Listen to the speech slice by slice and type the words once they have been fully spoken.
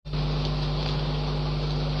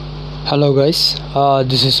Hello guys,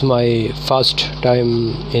 this is my first time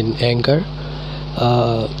in Anchor.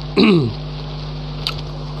 Uh,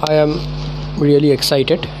 I am really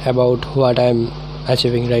excited about what I'm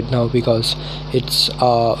achieving right now because it's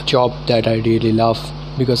a job that I really love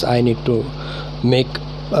because I need to make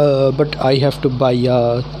but I have to buy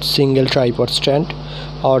a single tripod stand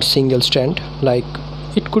or single stand, like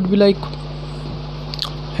it could be like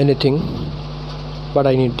anything, but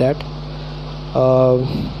I need that.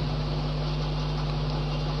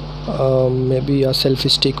 uh, Maybe a selfie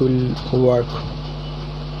stick will work,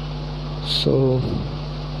 so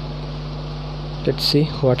let's see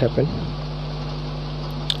what happen.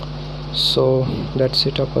 So that's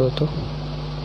it, apato.